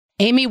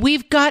Amy,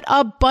 we've got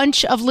a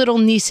bunch of little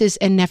nieces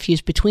and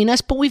nephews between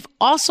us, but we've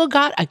also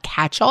got a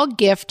catch-all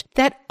gift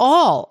that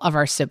all of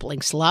our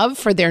siblings love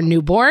for their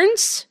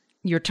newborns.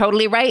 You're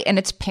totally right, and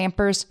it's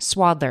Pampers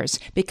Swaddlers,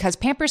 because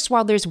Pampers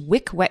Swaddlers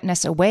wick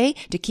wetness away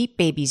to keep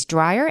babies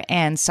drier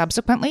and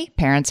subsequently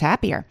parents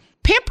happier.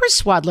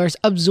 Pampers Swaddlers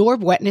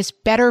absorb wetness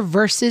better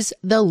versus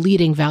the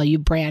leading value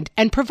brand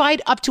and provide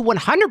up to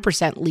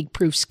 100%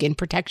 leak-proof skin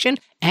protection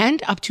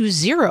and up to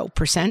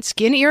 0%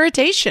 skin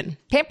irritation.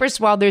 Pampers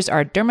Swaddlers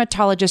are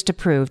dermatologist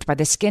approved by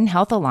the Skin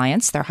Health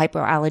Alliance. They're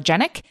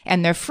hypoallergenic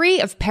and they're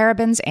free of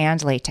parabens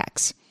and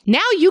latex. Now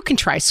you can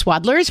try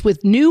Swaddlers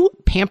with new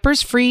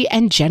Pampers-free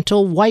and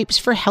gentle wipes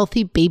for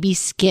healthy baby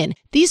skin.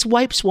 These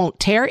wipes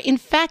won't tear. In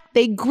fact,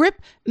 they grip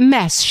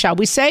mess, shall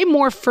we say,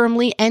 more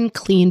firmly and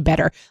clean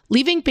better,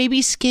 leaving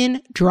baby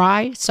skin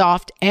dry,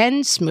 soft,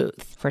 and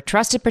smooth. For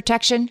trusted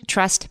protection,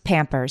 trust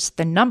Pampers,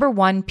 the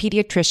 #1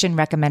 pediatrician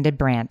recommended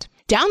brand.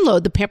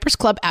 Download the Pampers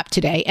Club app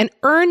today and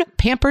earn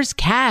Pampers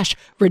Cash.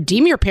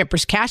 Redeem your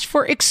Pampers Cash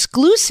for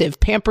exclusive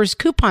Pampers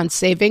coupon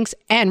savings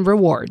and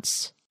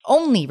rewards.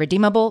 Only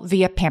redeemable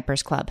via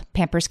Pampers Club.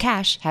 Pampers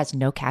Cash has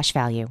no cash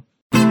value.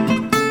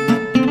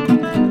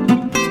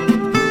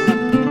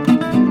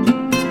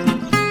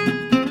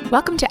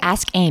 Welcome to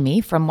Ask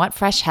Amy from What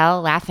Fresh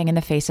Hell, laughing in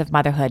the face of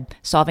motherhood,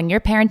 solving your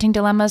parenting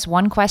dilemmas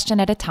one question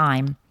at a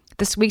time.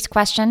 This week's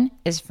question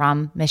is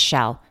from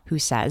Michelle, who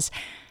says,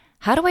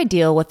 how do I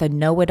deal with a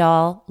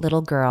know-it-all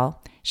little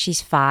girl?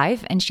 She's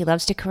 5 and she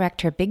loves to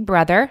correct her big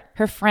brother,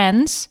 her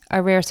friends,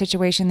 a rare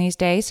situation these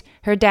days,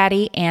 her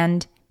daddy,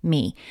 and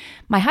me.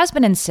 My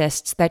husband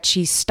insists that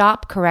she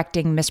stop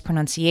correcting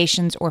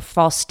mispronunciations or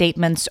false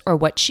statements or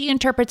what she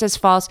interprets as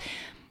false,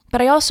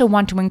 but I also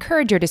want to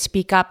encourage her to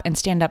speak up and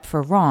stand up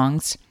for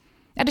wrongs.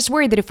 I just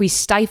worry that if we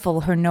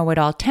stifle her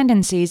know-it-all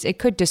tendencies, it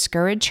could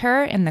discourage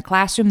her in the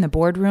classroom, the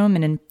boardroom,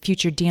 and in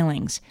future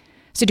dealings.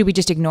 So do we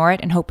just ignore it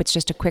and hope it's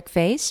just a quick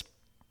phase?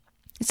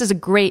 This is a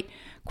great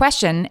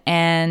question,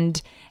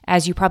 and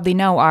as you probably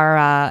know,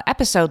 our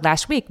episode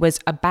last week was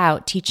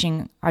about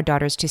teaching our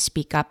daughters to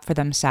speak up for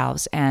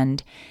themselves.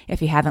 And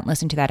if you haven't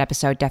listened to that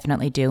episode,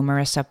 definitely do.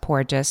 Marissa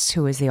Porges,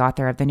 who is the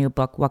author of the new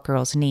book, What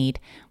Girls Need,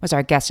 was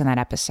our guest in that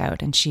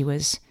episode. And she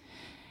was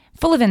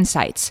full of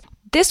insights.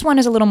 This one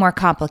is a little more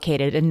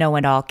complicated, a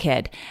know-it-all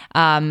kid.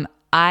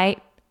 I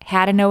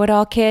had a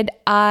know-it-all kid.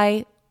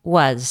 I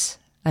was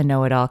a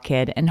know-it-all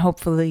kid. And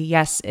hopefully,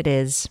 yes, it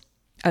is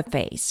a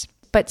phase.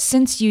 But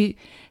since you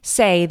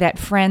say that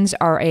friends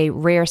are a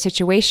rare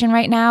situation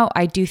right now,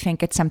 I do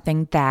think it's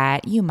something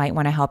that you might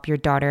want to help your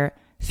daughter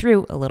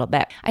through a little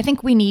bit. I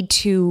think we need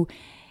to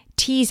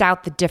tease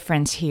out the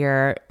difference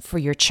here for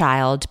your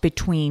child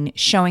between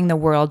showing the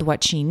world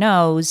what she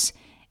knows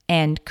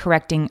and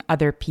correcting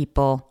other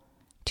people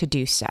to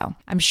do so.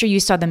 I'm sure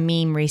you saw the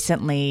meme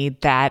recently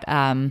that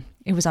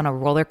it was on a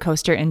roller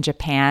coaster in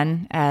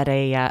Japan at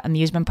a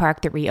amusement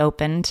park that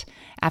reopened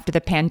after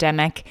the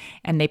pandemic,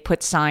 and they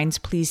put signs,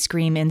 please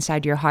scream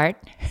inside your heart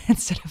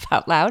instead of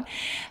out loud.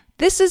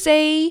 This is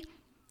a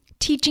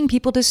teaching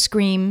people to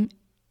scream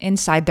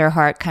inside their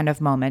heart kind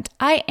of moment.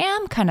 I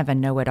am kind of a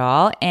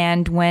know-it-all,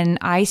 and when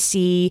I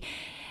see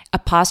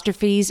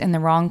apostrophes in the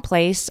wrong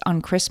place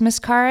on Christmas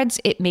cards,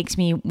 it makes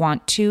me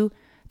want to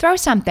throw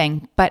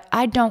something, but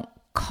I don't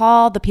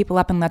call the people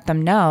up and let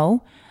them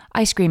know.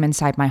 I scream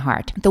inside my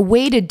heart. The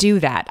way to do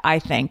that, I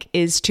think,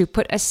 is to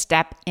put a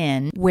step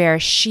in where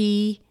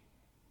she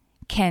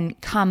can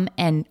come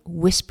and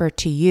whisper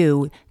to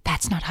you,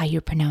 that's not how you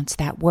pronounce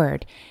that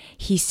word.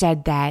 He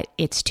said that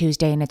it's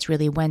Tuesday and it's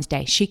really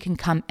Wednesday. She can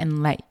come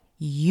and let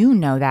you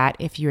know that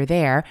if you're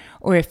there,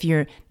 or if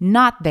you're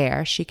not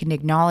there, she can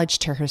acknowledge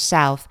to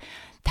herself,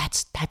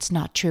 that's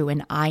not true.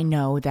 And I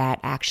know that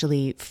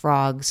actually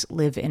frogs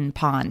live in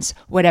ponds,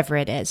 whatever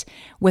it is,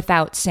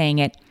 without saying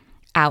it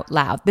out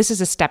loud. This is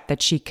a step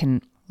that she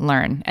can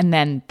learn. And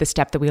then the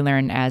step that we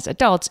learn as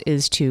adults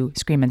is to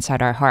scream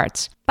inside our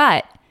hearts.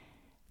 But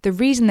the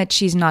reason that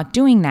she's not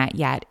doing that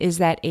yet is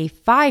that a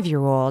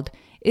 5-year-old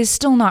is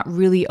still not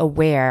really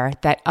aware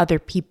that other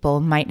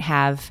people might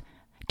have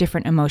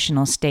different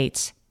emotional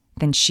states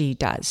than she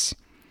does.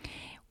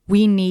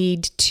 We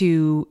need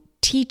to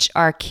teach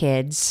our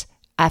kids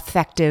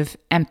affective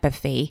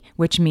empathy,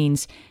 which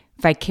means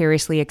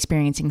vicariously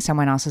experiencing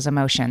someone else's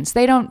emotions.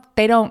 They don't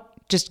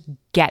just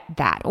get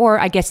that, or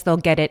I guess they'll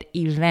get it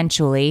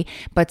eventually,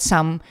 but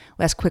some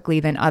less quickly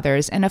than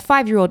others. And a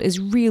 5-year-old is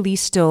really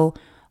still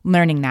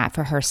learning that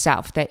for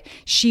herself, that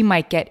she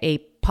might get a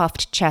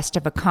puffed chest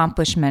of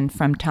accomplishment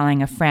from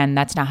telling a friend,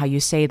 that's not how you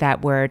say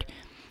that word.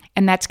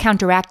 And that's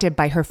counteracted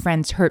by her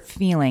friend's hurt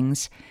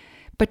feelings.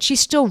 But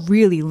she's still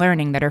really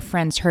learning that her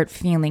friend's hurt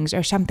feelings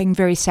are something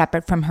very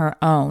separate from her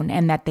own,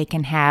 and that they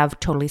can have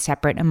totally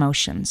separate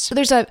emotions. So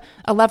there's a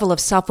level of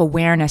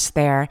self-awareness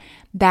there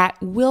that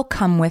will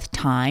come with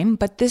time,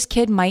 but this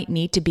kid might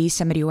need to be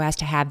somebody who has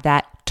to have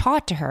that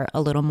taught to her a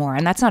little more.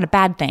 And that's not a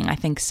bad thing. I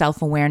think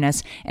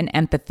self-awareness and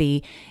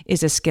empathy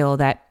is a skill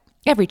that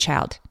every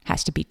child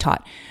has to be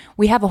taught.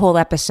 We have a whole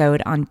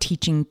episode on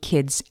teaching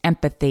kids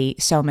empathy.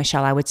 So,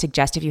 Michelle, I would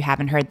suggest if you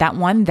haven't heard that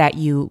one, that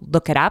you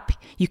look it up.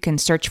 You can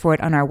search for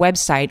it on our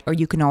website, or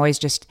you can always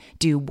just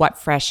do What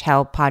Fresh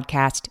Hell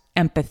podcast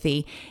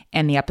empathy,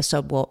 and the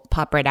episode will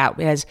pop right out.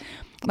 It has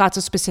lots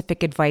of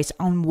specific advice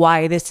on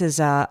why this is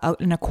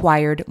an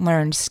acquired,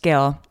 learned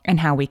skill and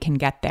how we can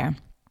get there.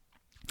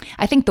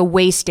 I think the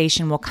way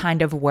station will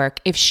kind of work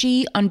if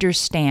she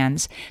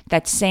understands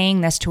that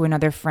saying this to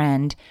another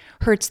friend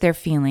hurts their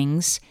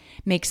feelings,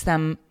 makes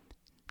them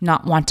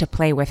not want to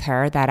play with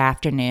her that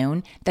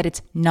afternoon, that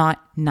it's not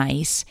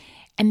nice,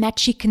 and that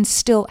she can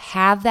still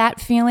have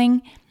that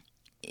feeling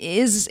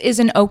is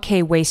an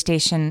okay way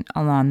station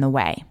along the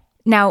way.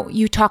 Now,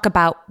 you talk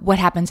about what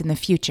happens in the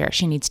future.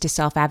 She needs to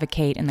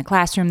self-advocate in the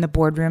classroom, the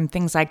boardroom,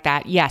 things like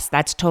that. Yes,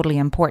 that's totally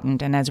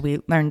important. And as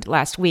we learned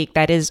last week,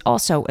 that is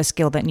also a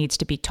skill that needs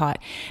to be taught.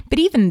 But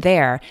even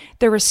there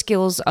are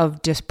skills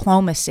of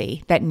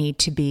diplomacy that need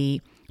to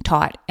be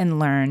taught and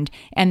learned,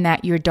 and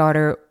that your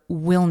daughter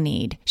will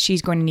need.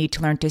 She's going to need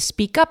to learn to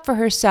speak up for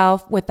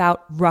herself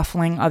without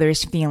ruffling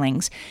others'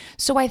 feelings.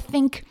 So I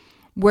think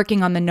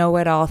working on the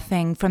know-it-all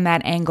thing from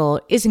that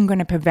angle isn't going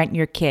to prevent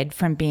your kid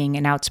from being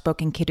an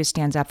outspoken kid who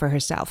stands up for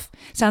herself.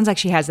 Sounds like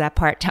she has that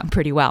part down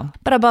pretty well.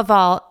 But above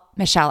all,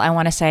 Michelle, I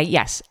want to say,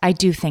 yes, I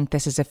do think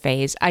this is a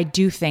phase. I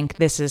do think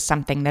this is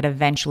something that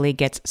eventually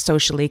gets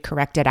socially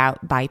corrected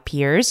out by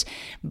peers.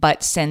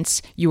 But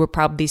since you were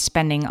probably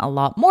spending a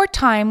lot more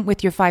time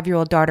with your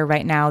 5-year-old daughter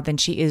right now than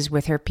she is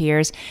with her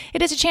peers,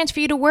 it is a chance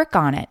for you to work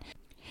on it.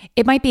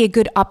 It might be a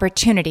good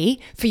opportunity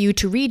for you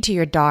to read to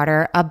your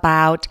daughter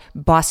about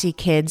bossy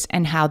kids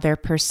and how they're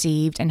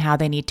perceived and how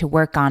they need to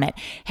work on it.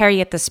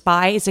 Harriet the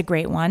Spy is a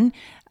great one.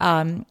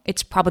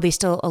 It's probably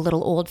still a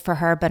little old for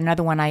her, but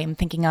another one I am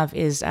thinking of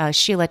is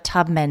Sheila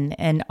Tubman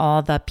and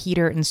all the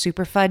Peter and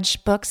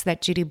Superfudge books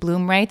that Judy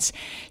Blume writes.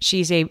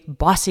 She's a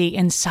bossy,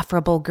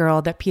 insufferable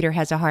girl that Peter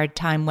has a hard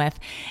time with.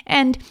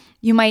 And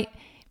you might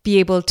be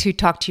able to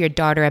talk to your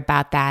daughter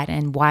about that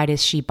and why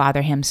does she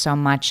bother him so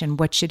much and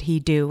what should he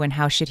do and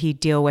how should he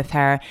deal with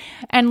her,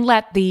 and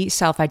let the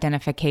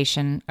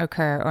self-identification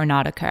occur or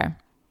not occur.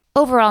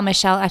 Overall,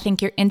 Michelle, I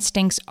think your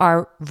instincts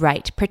are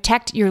right.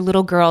 Protect your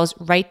little girl's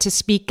right to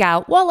speak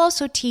out while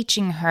also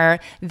teaching her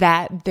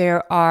that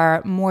there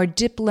are more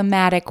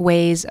diplomatic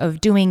ways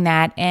of doing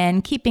that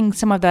and keeping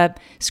some of the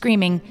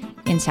screaming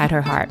inside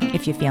her heart,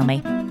 if you feel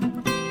me.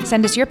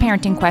 Send us your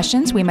parenting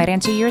questions. We might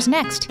answer yours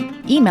next.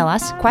 Email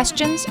us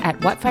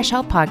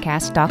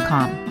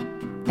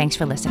questions@whatfreshhellpodcast.com. Thanks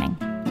for listening.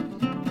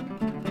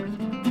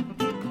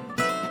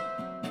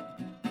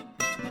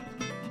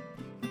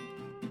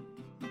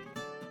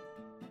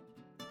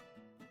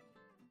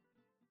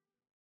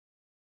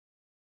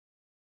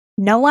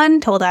 No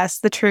one told us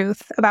the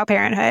truth about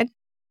parenthood.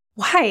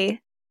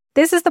 Why?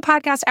 This is the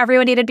podcast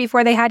everyone needed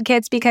before they had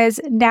kids, because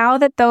now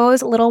that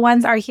those little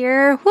ones are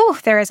here,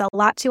 there is a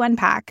lot to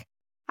unpack.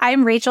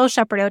 I'm Rachel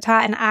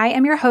Shepardota, and I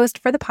am your host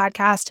for the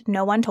podcast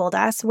No One Told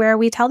Us, where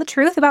we tell the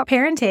truth about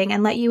parenting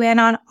and let you in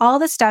on all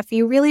the stuff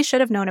you really should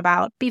have known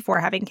about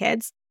before having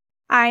kids.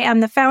 I am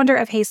the founder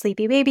of Hey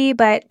Sleepy Baby,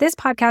 but this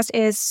podcast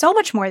is so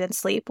much more than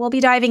sleep. We'll be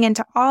diving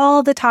into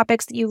all the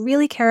topics that you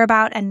really care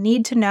about and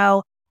need to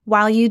know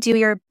while you do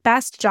your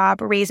best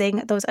job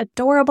raising those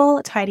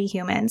adorable, tiny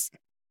humans.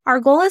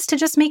 Our goal is to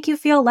just make you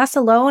feel less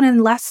alone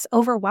and less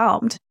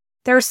overwhelmed.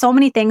 There are so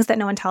many things that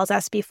no one tells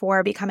us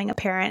before becoming a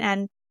parent,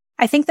 and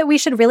I think that we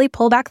should really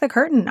pull back the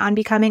curtain on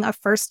becoming a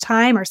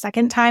first-time or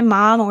second-time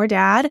mom or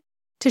dad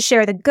to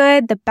share the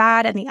good, the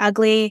bad, and the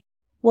ugly.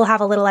 We'll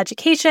have a little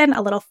education,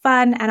 a little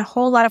fun, and a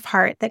whole lot of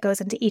heart that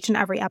goes into each and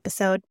every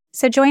episode.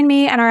 So join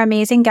me and our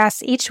amazing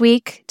guests each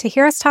week to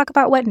hear us talk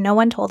about what no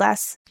one told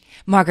us.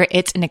 Margaret,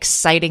 it's an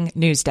exciting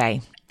news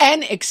day.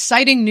 An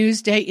exciting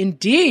news day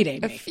indeed,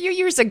 Amy. A few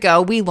years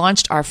ago, we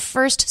launched our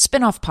first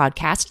spin-off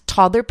podcast,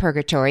 Toddler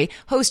Purgatory,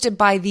 hosted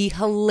by the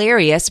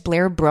hilarious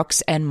Blair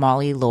Brooks and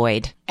Molly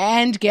Lloyd.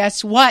 And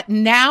guess what?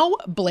 Now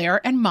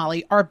Blair and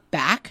Molly are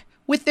back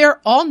with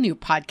their all-new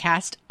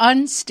podcast,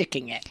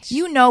 Unsticking It.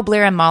 You know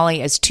Blair and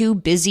Molly as two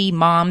busy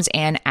moms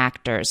and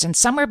actors, and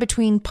somewhere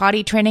between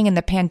potty training and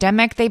the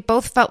pandemic, they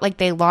both felt like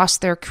they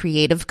lost their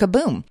creative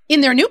kaboom. In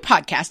their new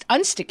podcast,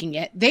 Unsticking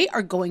It, they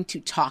are going to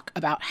talk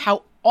about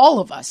how all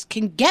of us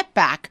can get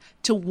back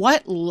to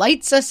what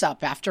lights us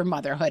up after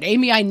motherhood.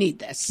 Amy, I need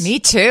this. Me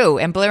too.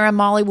 And Blair and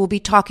Molly will be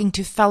talking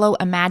to fellow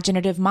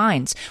imaginative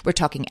minds. We're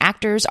talking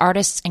actors,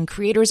 artists, and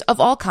creators of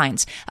all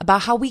kinds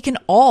about how we can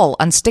all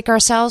unstick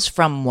ourselves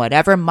from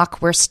whatever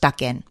muck we're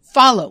stuck in.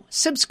 Follow,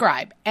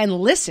 subscribe, and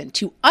listen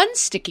to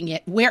Unsticking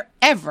It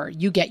wherever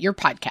you get your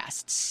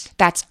podcasts.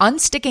 That's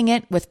Unsticking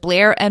It with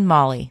Blair and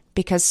Molly,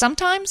 because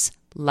sometimes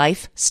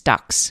life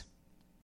stucks.